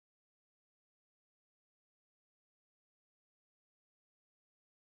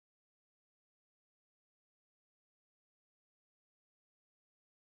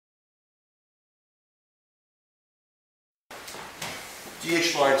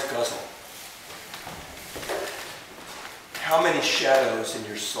D.H. Lawrence Ghazal. How many shadows in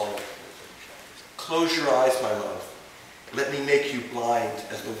your soul? Close your eyes, my love. Let me make you blind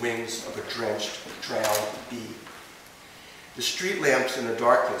as the wings of a drenched, drowned bee. The street lamps in the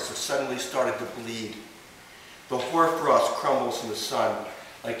darkness have suddenly started to bleed. The hoar-frost crumbles in the sun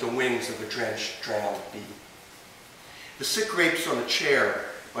like the wings of a drenched, drowned bee. The sick grapes on the chair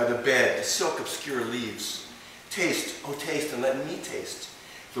by the bed, the silk obscure leaves. Taste, oh taste, and let me taste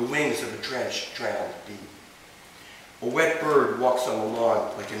the wings of a drenched, drowned bee. A wet bird walks on the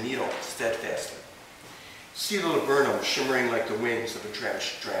lawn like a needle, steadfastly. See the laburnum shimmering like the wings of a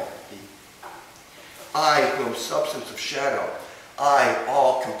drenched, drowned bee. I, who am substance of shadow, I,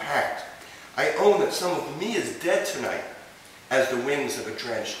 all compact, I own that some of me is dead tonight, as the wings of a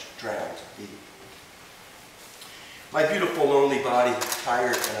drenched, drowned bee. My beautiful, lonely body,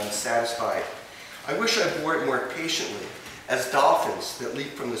 tired and unsatisfied, I wish I bore it more patiently, as dolphins that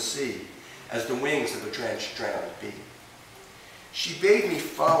leap from the sea, as the wings of a drenched, drowned bee. She bade me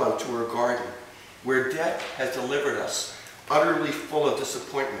follow to her garden, where death has delivered us, utterly full of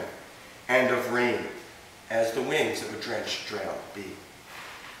disappointment and of rain, as the wings of a drenched, drowned bee.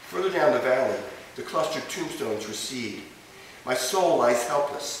 Further down the valley, the clustered tombstones recede. My soul lies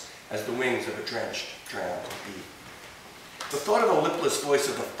helpless, as the wings of a drenched, drowned bee. The thought of a lipless voice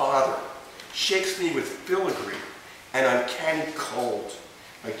of the Father shakes me with filigree and uncanny cold,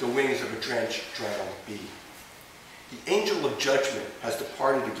 like the wings of a drenched, drowned bee. The angel of judgment has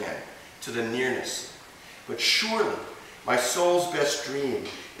departed again to the nearness, but surely my soul's best dream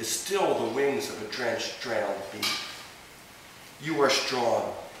is still the wings of a drenched, drowned bee. You are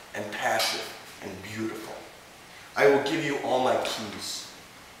strong and passive and beautiful. I will give you all my keys,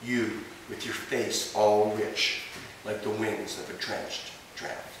 you with your face all rich, like the wings of a drenched,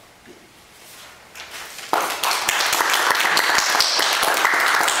 drowned